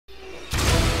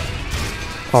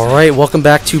Alright, welcome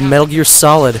back to Metal Gear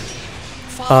Solid.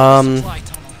 In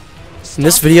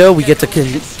this video, we get to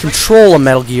control a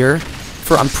Metal Gear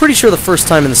for, I'm pretty sure, the first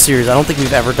time in the series. I don't think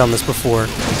we've ever done this before.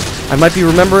 I might be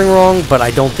remembering wrong, but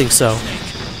I don't think so.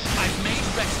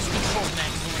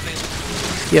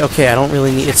 Yeah, okay, I don't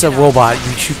really need... It's a robot.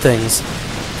 You shoot things.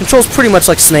 Controls pretty much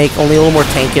like Snake, only a little more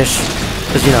tankish.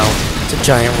 Because, you know, it's a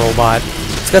giant robot.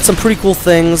 It's got some pretty cool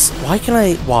things. Why can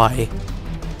I... Why?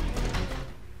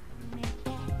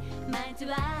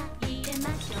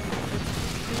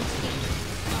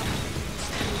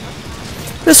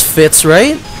 This fits,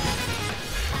 right?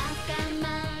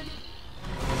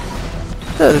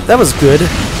 That was good.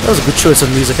 That was a good choice of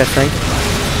music, I think.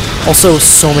 Also,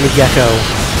 so many Gecko.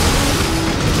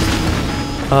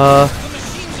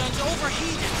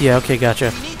 Yeah, okay,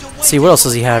 gotcha. Let's see, what else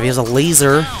does he have? He has a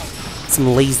laser. Some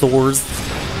lasers.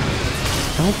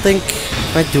 I don't think...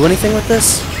 Can I do anything with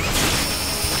this?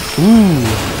 Ooh.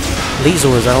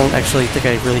 Lasers. I don't actually think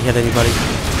I really hit anybody.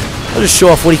 I'll just show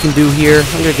off what he can do here.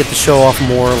 I'm gonna get to show off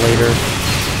more later.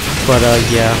 But,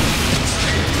 yeah.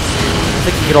 I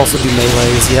think he could also do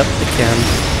melees. Yep, it can.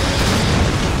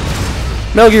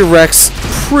 Metal Gear Rex,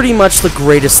 pretty much the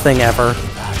greatest thing ever.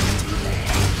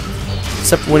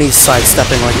 Except when he's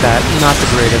sidestepping like that. Not the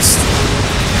greatest.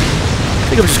 I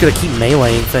think I'm just gonna keep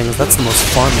meleeing things. That's the most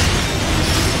fun.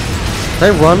 Can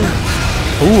I run?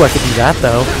 Ooh, I could do that,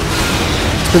 though.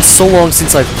 It's been so long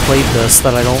since I've played this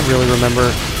that I don't really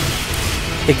remember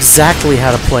exactly how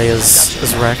to play as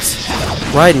Rex.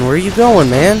 Raiden, where are you going,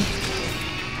 man?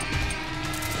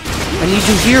 I need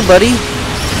you here, buddy.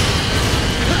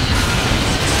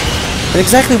 And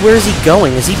exactly where is he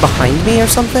going? Is he behind me or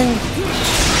something?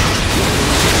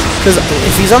 Because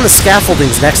if he's on the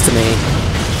scaffoldings next to me,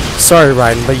 sorry,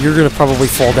 Raiden, but you're gonna probably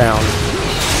fall down.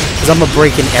 Because I'm gonna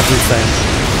break in everything.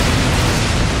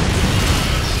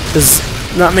 There's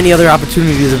not many other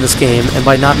opportunities in this game, and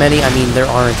by not many, I mean there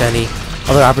aren't any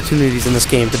other opportunities in this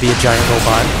game to be a giant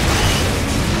robot.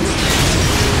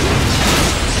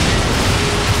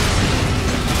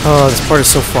 Oh, this part is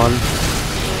so fun.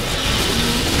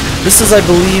 This is, I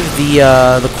believe,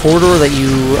 the corridor that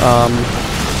you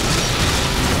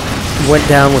went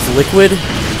down with Liquid,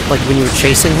 like when you were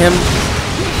chasing him.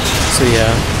 So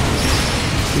yeah,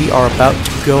 we are about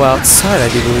to go outside, I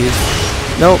do believe.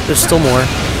 Nope, there's still more.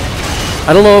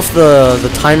 I don't know if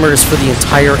the timer is for the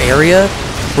entire area.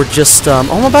 We're just, oh,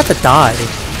 I'm about to die.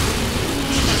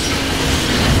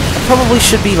 I probably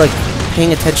should be, like,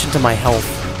 paying attention to my health.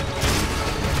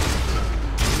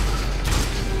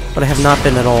 But I have not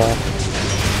been at all.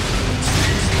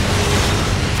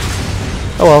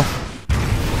 Oh well.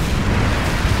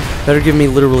 Better give me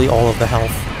literally all of the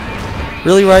health.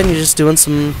 Really, Raiden? You're just doing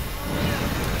some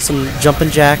jumping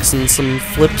jacks and some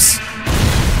flips?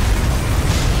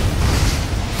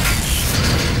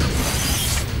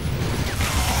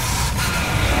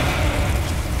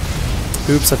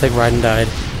 Oops, I think Raiden died.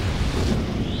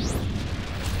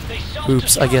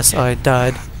 Oops, I guess I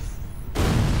died.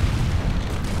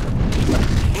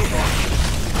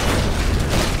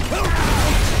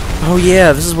 Oh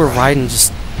yeah, this is where Raiden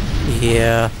just...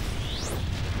 Yeah.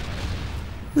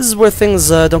 This is where things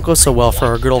don't go so well for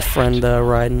our good old friend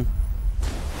Raiden.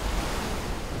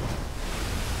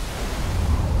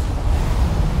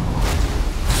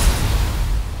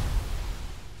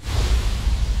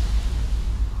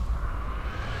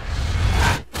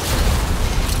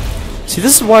 See,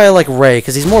 this is why I like Ray,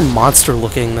 because he's more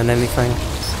monster-looking than anything.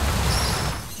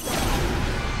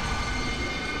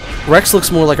 Rex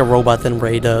looks more like a robot than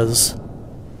Ray does.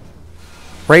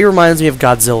 Ray reminds me of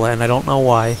Godzilla, and I don't know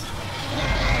why.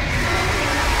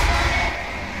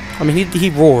 I mean, he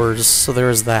roars, so there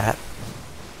is that.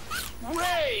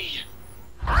 Ray!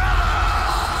 It's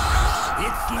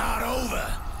not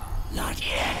over. Not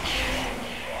yet.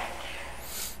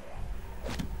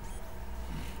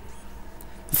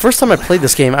 The first time I played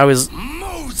this game, I was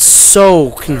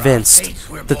so convinced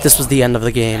that this was the end of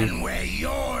the game.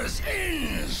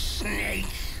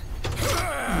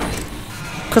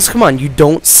 Because, come on, you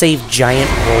don't save giant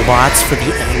robots for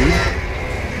the end?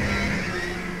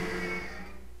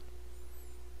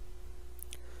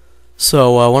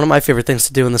 So, one of my favorite things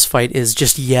to do in this fight is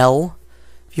just yell.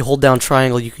 If you hold down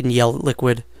triangle, you can yell at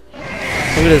Liquid.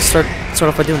 I'm gonna start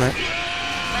off by doing that.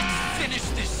 Let's finish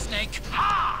this, Snake.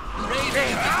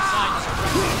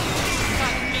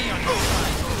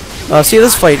 See,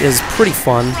 this fight is pretty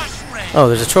fun. Oh,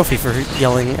 there's a trophy for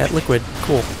yelling at Liquid.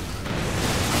 Cool.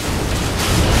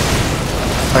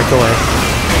 Alright, go away.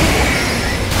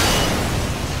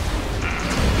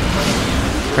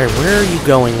 Alright, where are you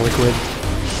going, Liquid?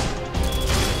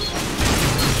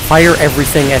 fire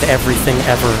everything at everything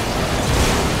ever.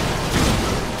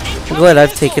 I'm glad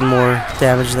I've taken more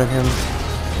damage than him.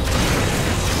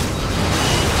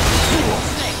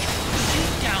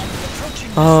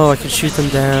 Oh, I can shoot them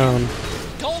down.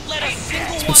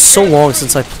 It's been so long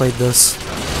since I played this.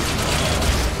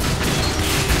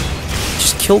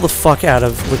 Just kill the fuck out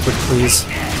of Liquid, please.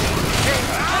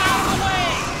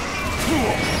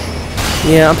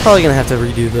 Yeah, I'm probably gonna have to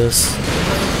redo this.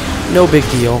 No big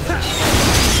deal.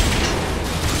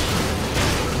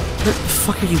 Where the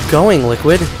fuck are you going,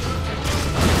 Liquid?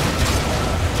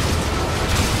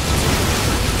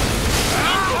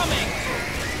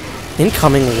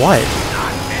 Incoming what?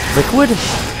 Liquid?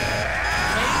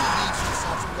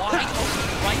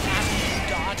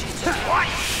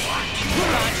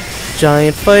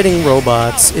 Giant fighting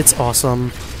robots. It's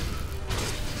awesome.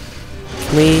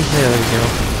 There we go.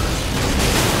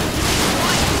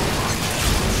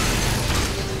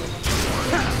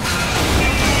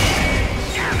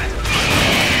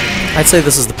 I'd say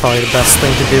this is probably the best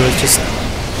thing to do, is just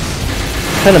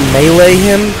kind of melee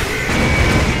him.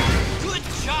 Good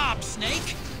job,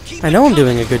 Snake. Keep I know I'm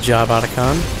doing a good job,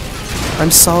 Otacon.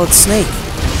 I'm Solid Snake.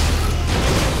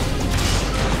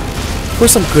 Of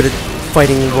course I'm good at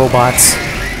fighting robots.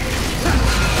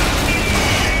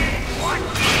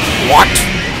 What?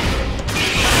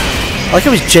 I like I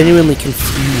was genuinely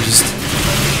confused.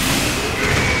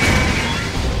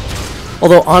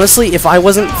 Although, honestly, if I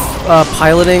wasn't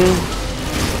piloting,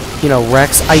 you know,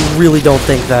 Rex, I really don't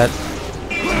think that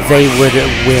they would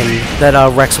win. That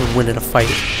Rex would win in a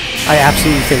fight. I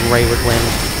absolutely think Ray would win.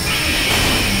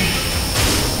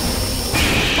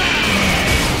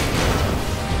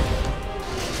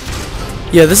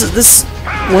 Yeah, this.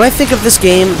 When I think of this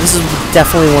game, this is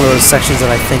definitely one of those sections that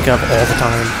I think of all the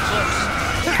time.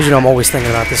 Because, you know, I'm always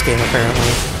thinking about this game,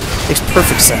 apparently. Makes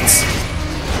perfect sense.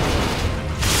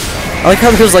 I like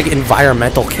how there's, like,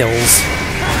 environmental kills.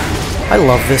 I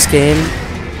love this game.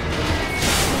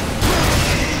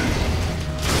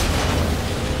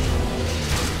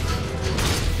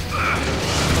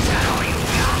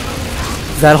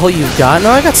 Is that all you've got?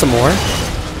 No, I got some more.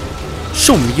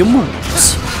 Show me your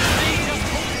moves.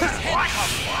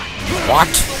 What?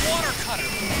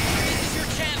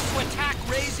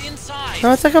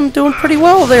 I think I'm doing pretty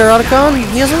well there, Otacon.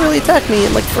 He hasn't really attacked me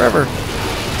in, like, forever.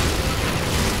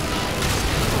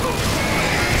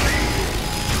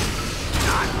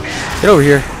 Get over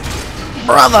here.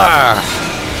 Brother!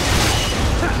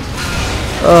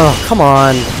 Oh, come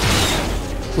on.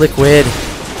 Liquid.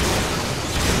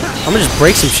 I'm gonna just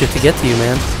break some shit to get to you,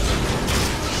 man.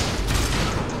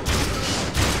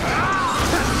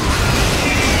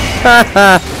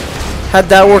 Haha! How'd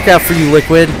that work out for you,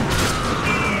 Liquid?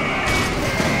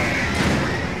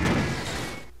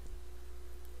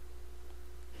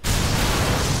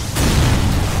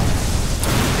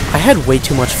 I had way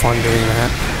too much fun doing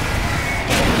that.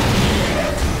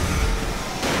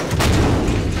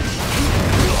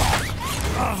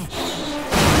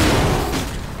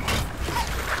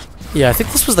 Yeah, I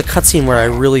think this was the cutscene where I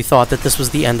really thought that this was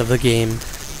the end of the game.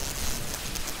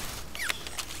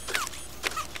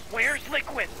 Where's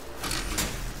Liquid?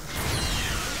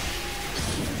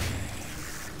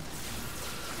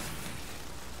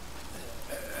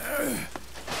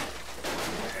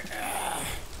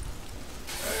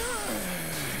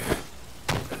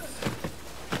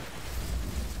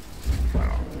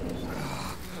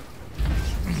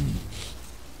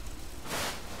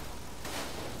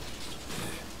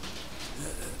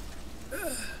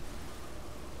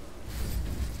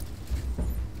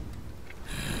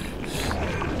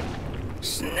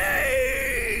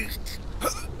 Snake!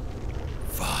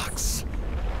 Fox.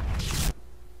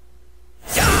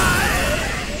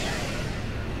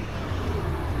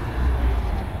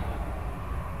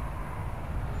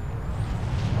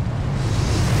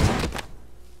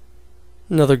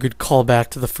 Another good callback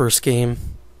to the first game.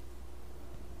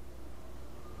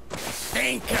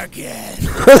 Think again.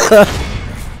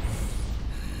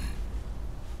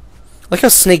 Like how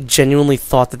Snake genuinely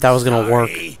thought that that was gonna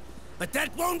work. But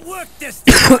that won't work this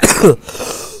time.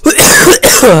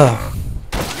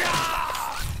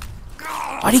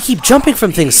 Why do you keep jumping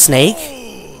from things, Snake?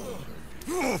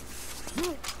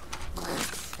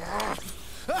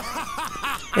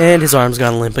 And his arm's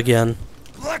gone limp again.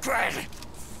 Liquid.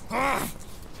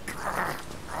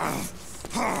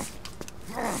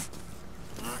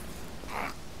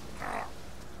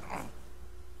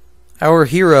 Our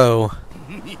hero.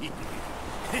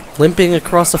 Limping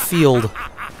across a field.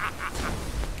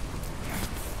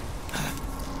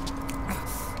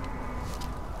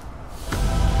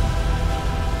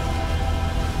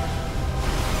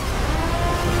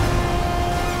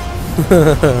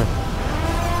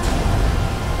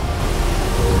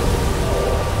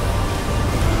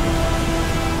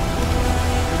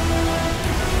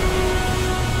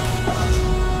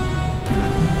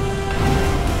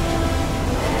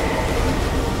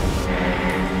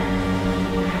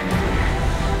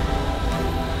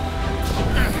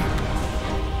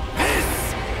 This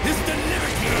is the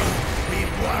liberty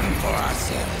we've won for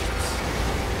ourselves.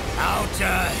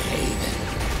 Outer Haven.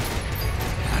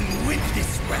 And with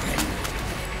this weapon,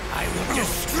 I will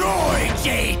destroy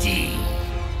JD.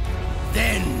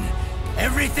 Then,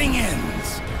 everything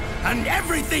ends, and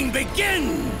everything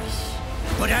begins.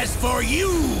 But as for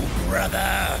you,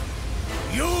 brother,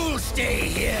 you'll stay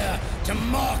here to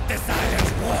mark the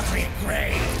silent watery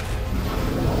grave.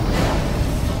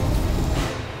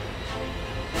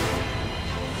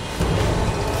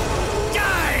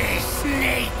 Die,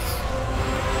 snake!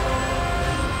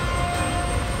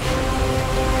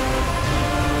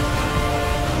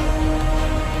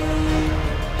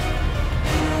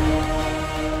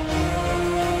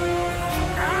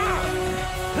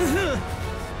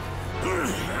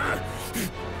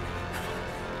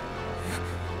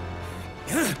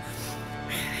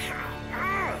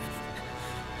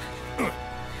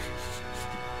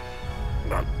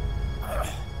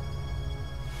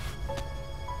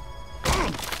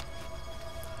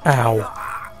 Ow.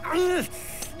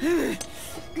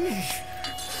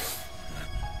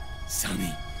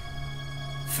 Sonny,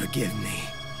 forgive me.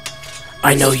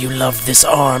 I know you love this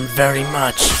arm very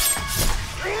much.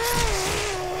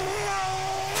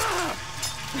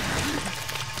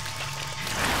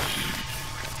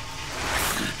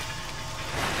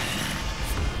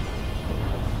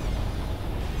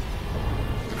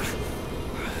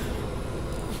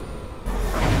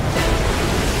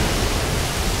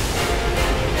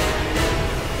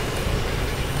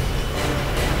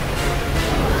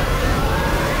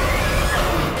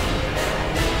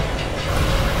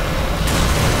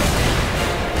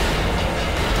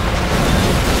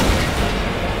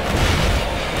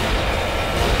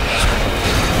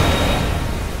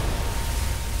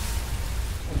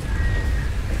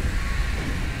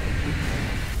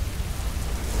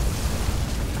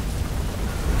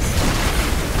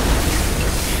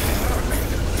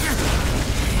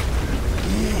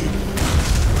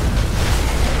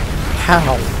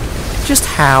 How? Just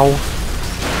how?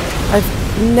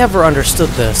 I've never understood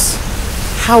this.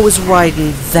 How is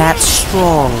Raiden that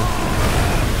strong?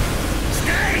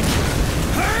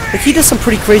 Like, he does some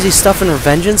pretty crazy stuff in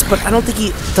Revengeance, but I don't think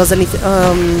he does anything.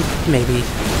 Maybe.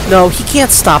 No, he can't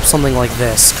stop something like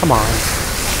this. Come on.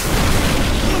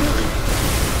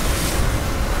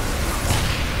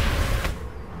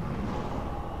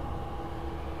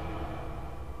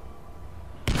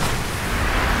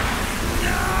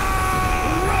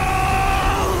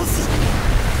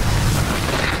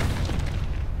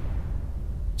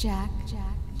 Jack,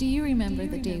 do you remember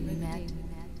the day we met?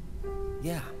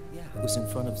 Yeah, it was in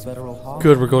front of Federal Hall.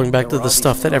 Good, we're going back to the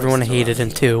stuff that everyone hated in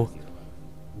 2.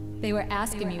 They were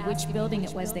asking me which building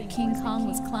it was that King Kong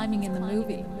was climbing in the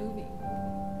movie.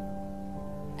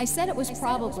 I said it was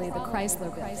probably the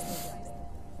Chrysler building.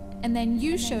 And then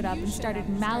you showed up and started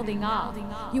mouthing off.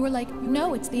 You were like,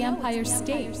 no, it's the Empire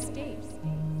State.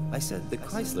 I said the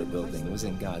Chrysler building was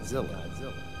in Godzilla.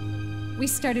 We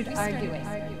started arguing,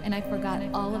 and I forgot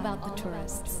all about the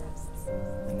tourists.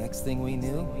 The next thing we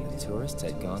knew, the tourists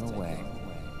had gone away.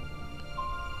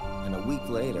 And a week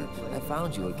later, I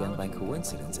found you again by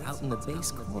coincidence out in the base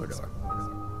corridor.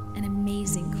 An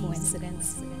amazing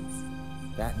coincidence.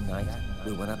 That night,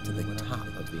 we went up to the top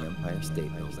of the Empire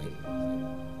State Building.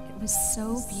 It was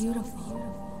so beautiful.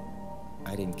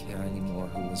 I didn't care anymore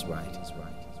who was right.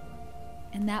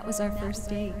 And that was our first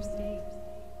date.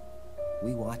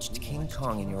 We watched King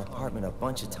Kong in your apartment a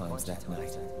bunch of times that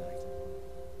night.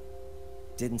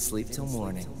 Didn't sleep till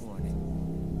morning.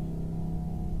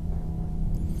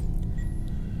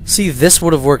 See, this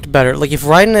would have worked better. Like, if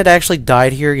Raiden had actually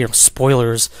died here, you know,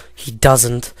 spoilers, he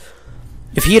doesn't.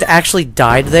 If he had actually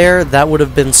died there, that would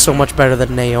have been so much better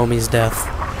than Naomi's death.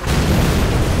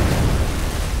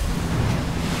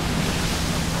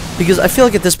 Because I feel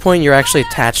like at this point you're actually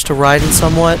attached to Raiden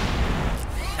somewhat.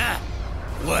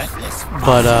 Worthless.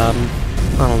 But, I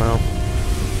don't know.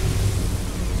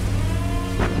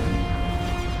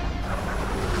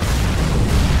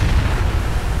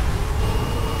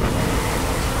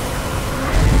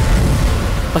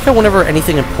 Like how whenever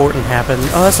anything important happened...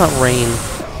 Oh, that's not rain.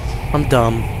 I'm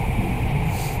dumb.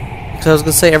 Because I was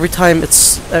going to say, every time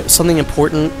it's something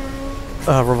important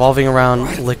revolving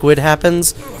around liquid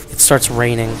happens, it starts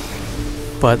raining.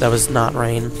 But that was not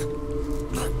rain.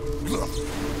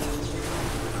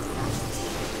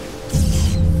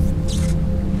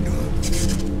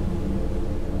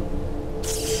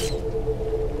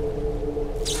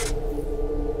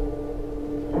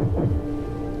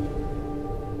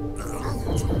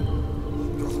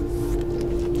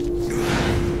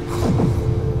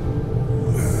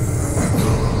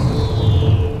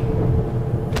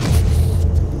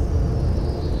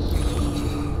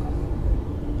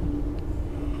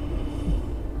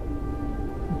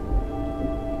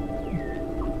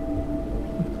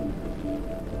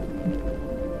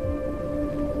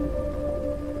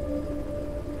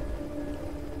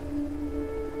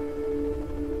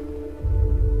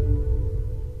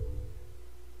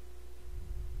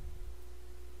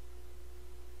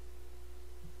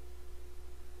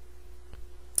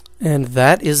 And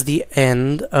that is the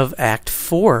end of Act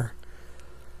 4.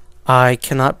 I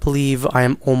cannot believe I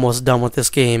am almost done with this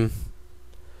game.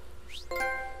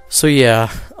 So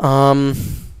yeah, I'm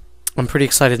pretty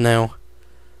excited now.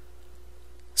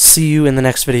 See you in the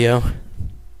next video.